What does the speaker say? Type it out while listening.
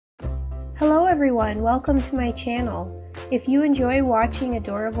Hello everyone, welcome to my channel. If you enjoy watching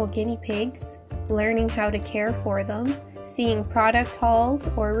adorable guinea pigs, learning how to care for them, seeing product hauls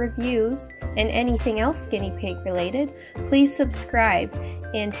or reviews, and anything else guinea pig related, please subscribe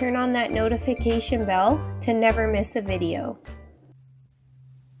and turn on that notification bell to never miss a video.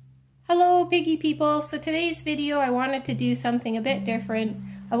 Hello piggy people, so today's video I wanted to do something a bit different.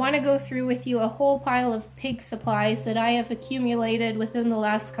 I want to go through with you a whole pile of pig supplies that I have accumulated within the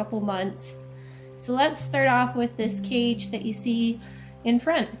last couple months. So let's start off with this cage that you see in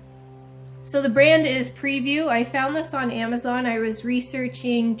front. So the brand is Preview. I found this on Amazon. I was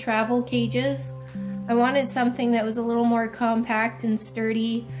researching travel cages. I wanted something that was a little more compact and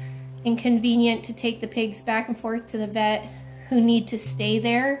sturdy and convenient to take the pigs back and forth to the vet who need to stay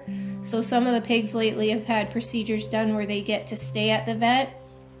there. So some of the pigs lately have had procedures done where they get to stay at the vet.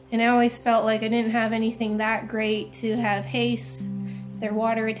 And I always felt like I didn't have anything that great to have haste, their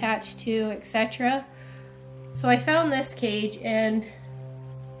water attached to, etc. So I found this cage, and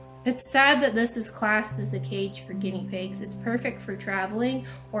it's sad that this is classed as a cage for guinea pigs. It's perfect for traveling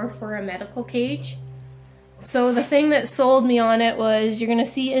or for a medical cage. So the thing that sold me on it was, you're gonna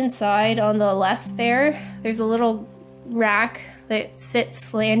see inside on the left there's a little rack that sits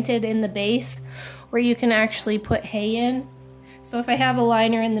slanted in the base where you can actually put hay in. So if I have a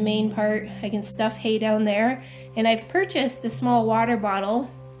liner in the main part, I can stuff hay down there. And I've purchased a small water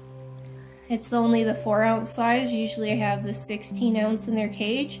bottle. It's only the 4-ounce size. Usually I have the 16-ounce in their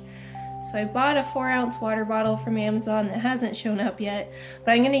cage. So I bought a 4-ounce water bottle from Amazon that hasn't shown up yet,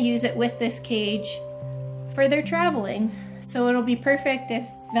 but I'm gonna use it with this cage for their traveling. So it'll be perfect if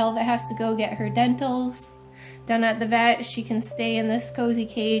Velvet has to go get her dentals done at the vet. She can stay in this cozy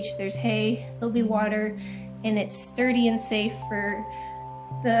cage. There's hay, there'll be water, and it's sturdy and safe for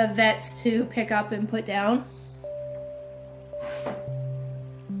the vets to pick up and put down.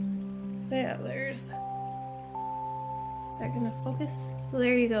 So yeah, is that gonna focus? So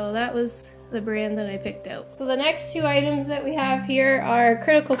there you go, that was the brand that I picked out. So the next two items that we have here are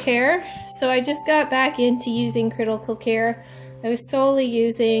Critical Care. So I just got back into using Critical Care. I was solely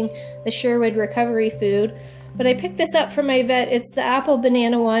using the Sherwood recovery food, but I picked this up from my vet. It's the apple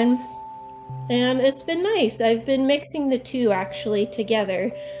banana one. And it's been nice. I've been mixing the two actually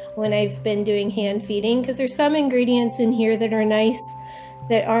together when I've been doing hand feeding, because there's some ingredients in here that are nice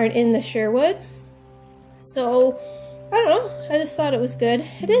that aren't in the Sherwood. So, I don't know, I just thought it was good.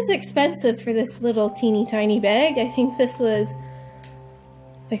 It is expensive for this little teeny tiny bag. I think this was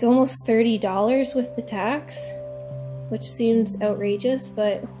like almost $30 with the tax, which seems outrageous,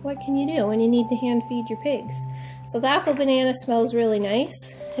 but what can you do when you need to hand feed your pigs? So the apple banana smells really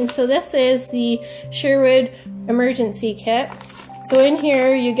nice. And so this is the Sherwood emergency kit. So in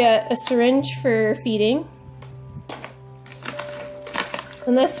here you get a syringe for feeding.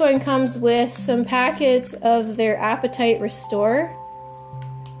 And this one comes with some packets of their Appetite Restore.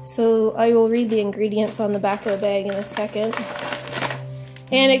 So I will read the ingredients on the back of the bag in a second.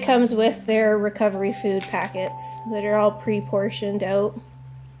 And it comes with their recovery food packets that are all pre-portioned out.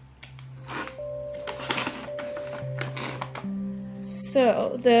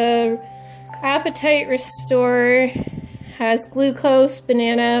 So the Appetite Restore has glucose,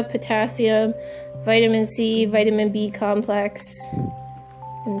 banana, potassium, vitamin C, vitamin B complex,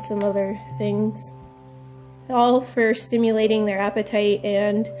 and some other things. All for stimulating their appetite,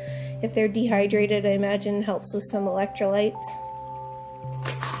 and if they're dehydrated, I imagine helps with some electrolytes.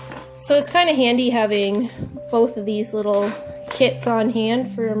 So it's kind of handy having both of these little kits on hand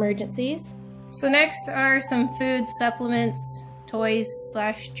for emergencies. So next are some food supplements, toys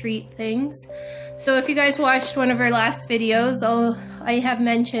 / treat things. So if you guys watched one of our last videos, I have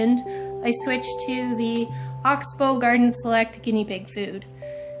mentioned I switched to the Oxbow Garden Select guinea pig food.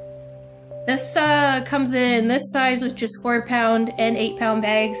 This comes in this size with just 4-pound and 8-pound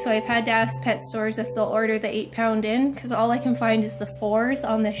bags, so I've had to ask pet stores if they'll order the 8-pound in, because all I can find is the 4s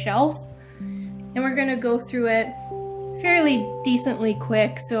on the shelf. And we're gonna go through it fairly decently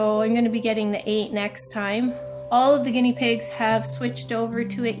quick, so I'm gonna be getting the 8 next time. All of the guinea pigs have switched over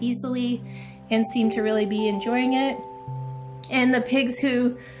to it easily and seem to really be enjoying it. And the pigs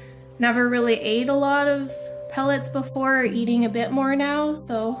who never really ate a lot of pellets before are eating a bit more now,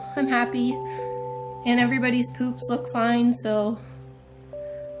 so I'm happy. And everybody's poops look fine, so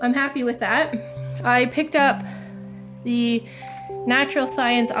I'm happy with that. I picked up the Natural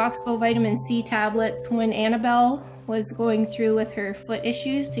Science Oxbow Vitamin C tablets when Annabelle was going through with her foot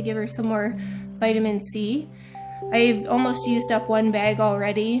issues to give her some more vitamin C. I've almost used up one bag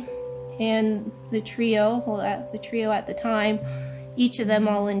already, and the trio, the trio at the time, each of them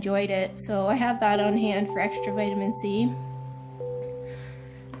all enjoyed it, so I have that on hand for extra vitamin C.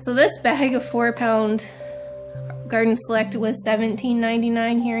 So this bag of 4-pound Garden Select was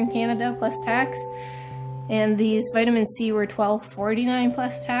 $17.99 here in Canada plus tax, and these vitamin C were $12.49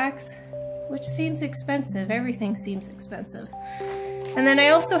 plus tax, which seems expensive. Everything seems expensive. And then I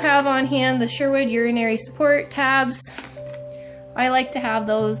also have on hand the Sherwood urinary support tabs. I like to have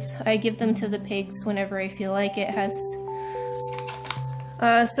those. I give them to the pigs whenever I feel like it. Has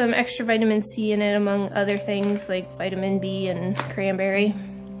some extra vitamin C in it, among other things like vitamin B and cranberry.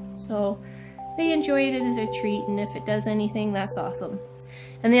 So they enjoy it as a treat, and if it does anything, that's awesome.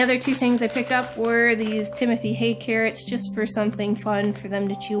 And the other two things I picked up were these Timothy hay carrots, just for something fun for them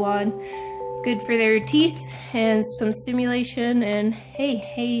to chew on. Good for their teeth and some stimulation, and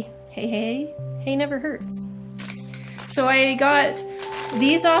hey never hurts. So I got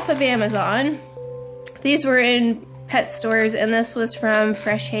these off of Amazon. These were in pet stores, and this was from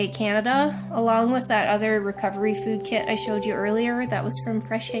Fresh Hay Canada, along with that other recovery food kit I showed you earlier that was from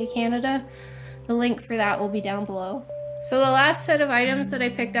Fresh Hay Canada. The link for that will be down below. So the last set of items that I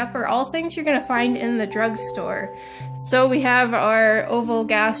picked up are all things you're gonna find in the drugstore. So we have our oval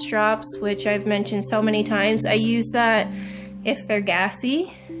gas drops, which I've mentioned so many times. I use that if they're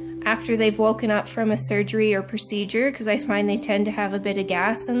gassy, after they've woken up from a surgery or procedure, because I find they tend to have a bit of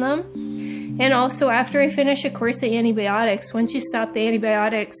gas in them. And also after I finish a course of antibiotics. Once you stop the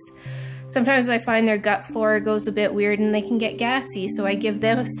antibiotics, sometimes I find their gut flora goes a bit weird and they can get gassy, so I give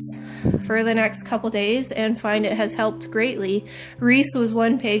this for the next couple days and find it has helped greatly. Reese was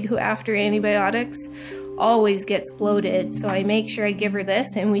one pig who after antibiotics always gets bloated, so I make sure I give her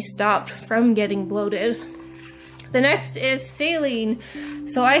this and we stopped from getting bloated. The next is saline.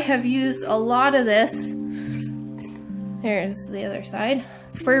 So I have used a lot of this. There's the other side.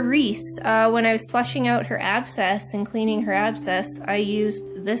 For Reese, when I was flushing out her abscess and cleaning her abscess, I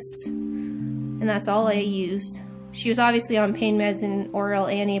used this, and that's all I used. She was obviously on pain meds and oral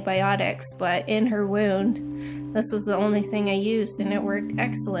antibiotics, but in her wound, this was the only thing I used, and it worked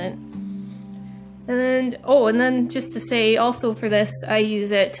excellent. And then just to say, also for this, I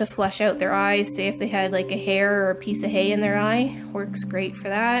use it to flush out their eyes. Say if they had like a hair or a piece of hay in their eye, works great for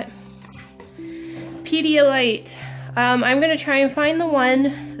that. Pedialyte. I'm gonna try and find the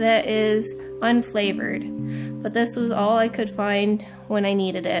one that is unflavored, but this was all I could find when I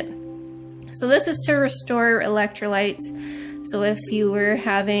needed it. So this is to restore electrolytes. So if you were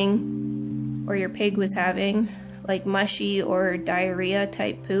having, or your pig was having, like mushy or diarrhea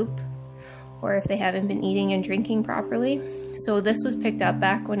type poop, or if they haven't been eating and drinking properly. So this was picked up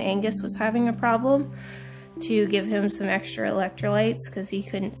back when Angus was having a problem, to give him some extra electrolytes because he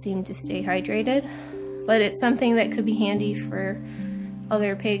couldn't seem to stay hydrated. But it's something that could be handy for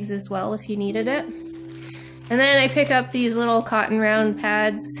other pigs as well if you needed it. And then I pick up these little cotton round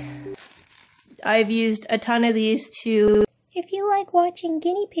pads. I've used a ton of these to... If you like watching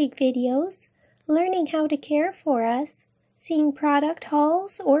guinea pig videos, learning how to care for us, seeing product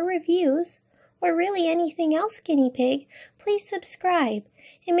hauls or reviews, or really anything else guinea pig, please subscribe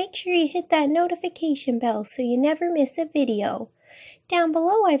and make sure you hit that notification bell so you never miss a video. Down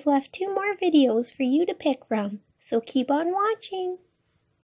below I've left 2 more videos for you to pick from, so keep on watching.